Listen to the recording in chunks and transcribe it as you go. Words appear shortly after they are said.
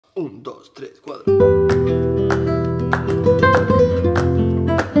1, 2, 3, 4.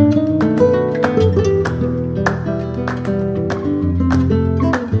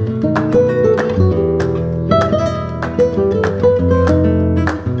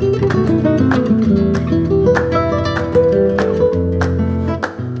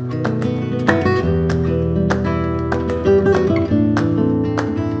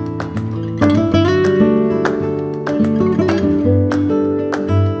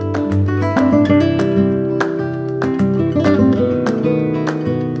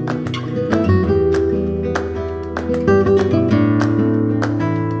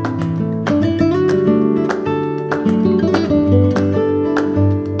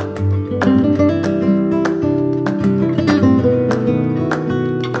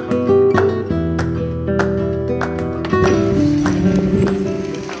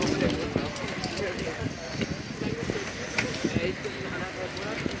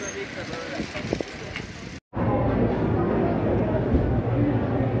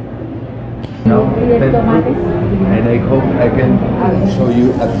 And I hope I can show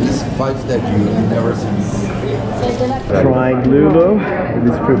you at least 5 that you never seen before. Trying Lulu in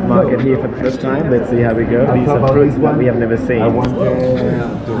this fruit market here for the first time. Let's see how we go. These are fruits that we have never seen. I want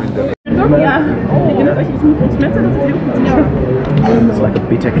during the It's like a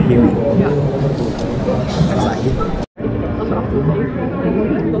bitter kiwi.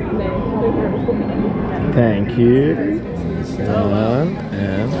 Thank you.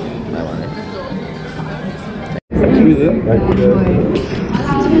 And bye-bye.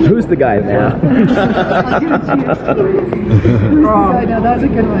 Who's the guy now? I know, that was a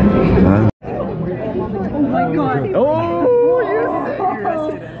good one. Oh my god. Oh,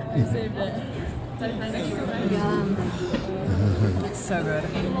 you saved it. It's so good.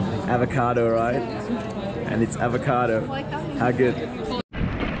 avocado, right? And it's avocado. How good?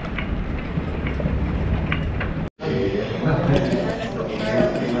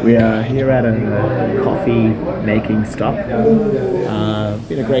 We are here at a coffee making stop.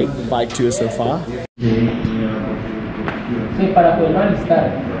 Been a great bike tour so far.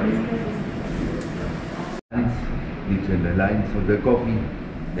 Between the lines of the coffee,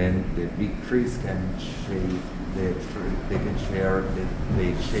 then the big trees can shade the tree. They can share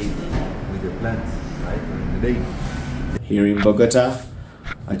the shade with the plants, right, during the day. Here in Bogota,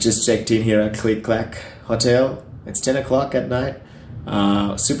 I just checked in here at Click Clack Hotel. It's 10 o'clock at night.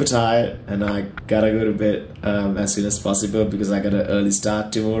 Super tired, and I gotta go to bed as soon as possible because I got an early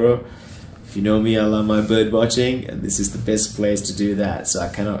start tomorrow. If you know me, I love my bird watching, and this is the best place to do that, so I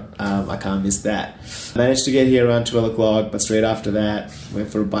can't miss that. I managed to get here around 12 o'clock, but straight after that, went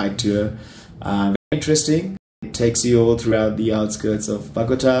for a bike tour. Very interesting. It takes you all throughout the outskirts of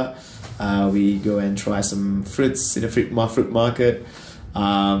Bogota. We go and try some fruits in a fruit market,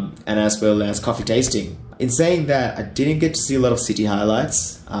 and as well as coffee tasting. In saying that, I didn't get to see a lot of city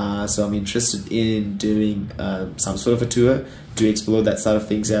highlights, so I'm interested in doing some sort of a tour to explore that side of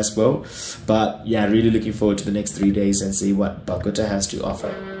things as well. But yeah, really looking forward to the next 3 days and see what Bogota has to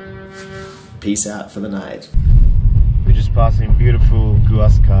offer. Peace out for the night. We're just passing beautiful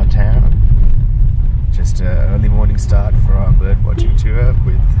Guasca town. Just an early morning start for our bird watching tour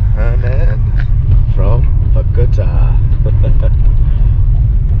with Hernan from Bogota.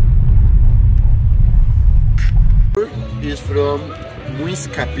 Is from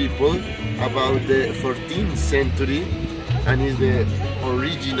Guasca people about the 14th century, and is the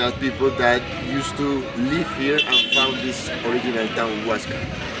original people that used to live here and found this original town, Guasca.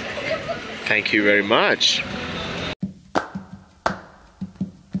 Thank you very much.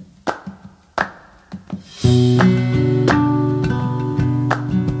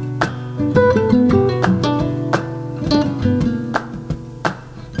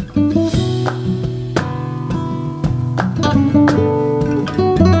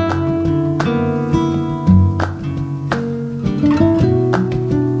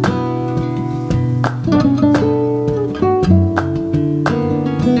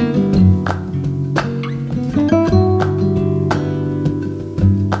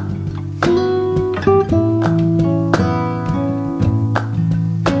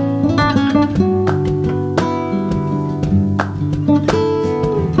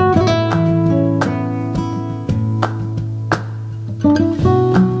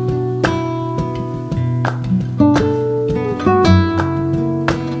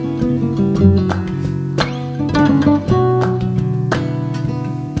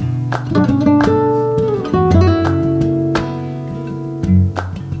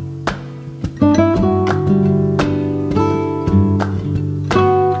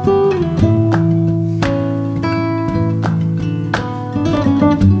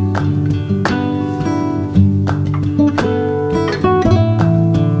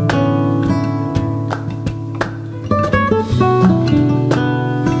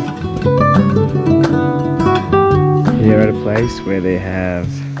 Here at a place where they have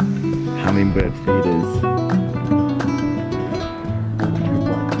hummingbird feeders.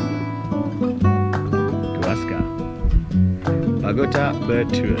 Guasca, Bogota bird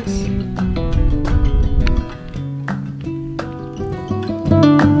tours.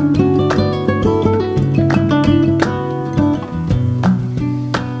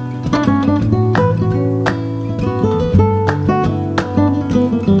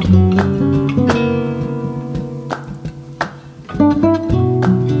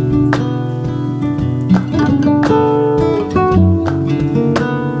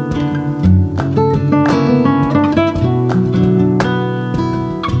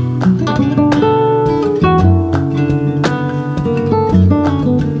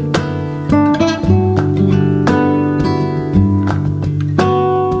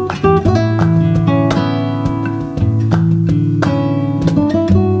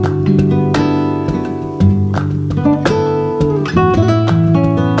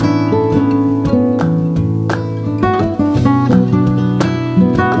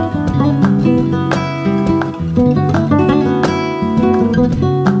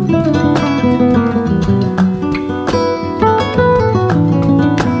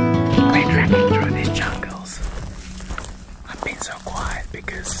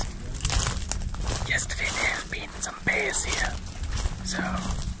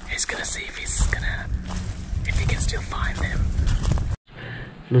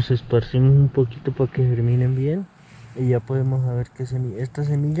 Los esparcimos un poquito para que germinen bien y ya podemos ver qué semilla. Esta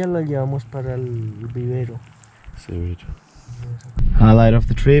semilla la llevamos para el vivero. Highlight of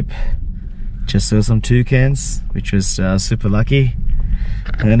the trip, just saw some toucans, which was super lucky.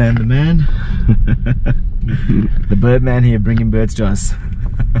 Hannah and the man, the bird man here bringing birds to us.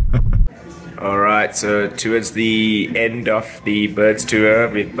 Alright, so towards the end of the birds tour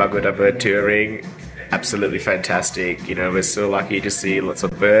with Bogota Bird Touring, absolutely fantastic. You know, we're so lucky to see lots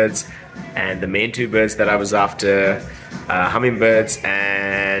of birds, and the main two birds that I was after, hummingbirds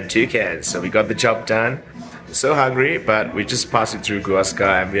and toucans. So we got the job done. So hungry, but we're just passing through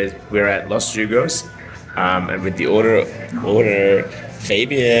Guasca, and we're at Los Jugos, and with the order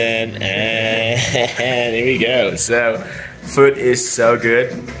Fabian, and here we go. So food is so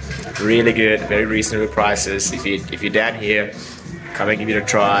good, really good, very reasonable prices. If you're down here, come and give it a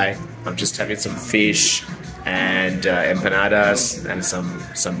try. I'm just having some fish and empanadas and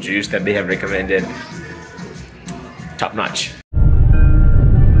some juice that they have recommended. Top notch.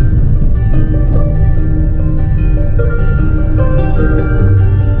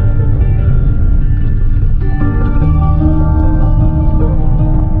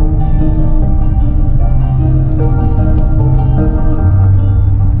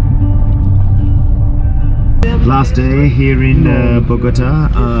 Last day here in Bogota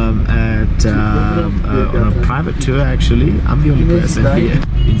on a private tour. Actually, I'm the only person here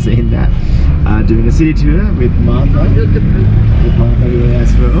in saying that. Doing a city tour with Martha. With Martha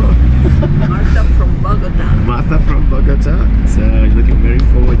as well. Martha from Bogota. Martha from Bogota. So looking very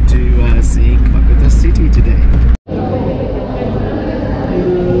forward to seeing Bogota city today.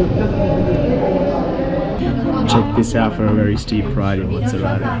 Check this out for a very steep ride in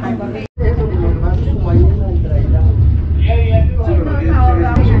Mozzarella.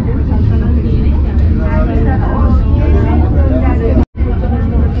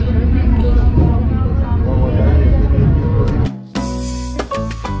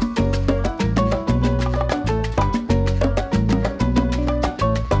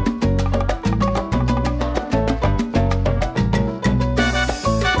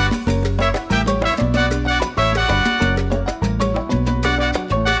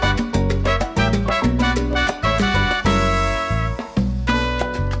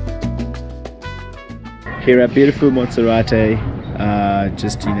 Here at beautiful Monserrate,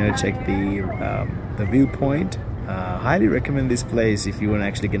 just check the viewpoint. Highly recommend this place if you want to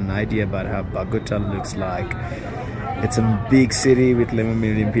actually get an idea about how Bogota looks like. It's a big city with 11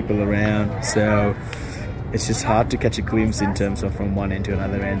 million people around, so it's just hard to catch a glimpse in terms of from one end to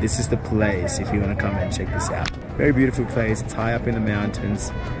another end. This is the place if you want to come and check this out. Very beautiful place. It's high up in the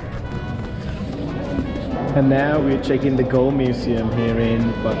mountains. And now we're checking the Gold Museum here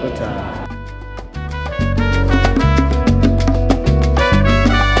in Bogota.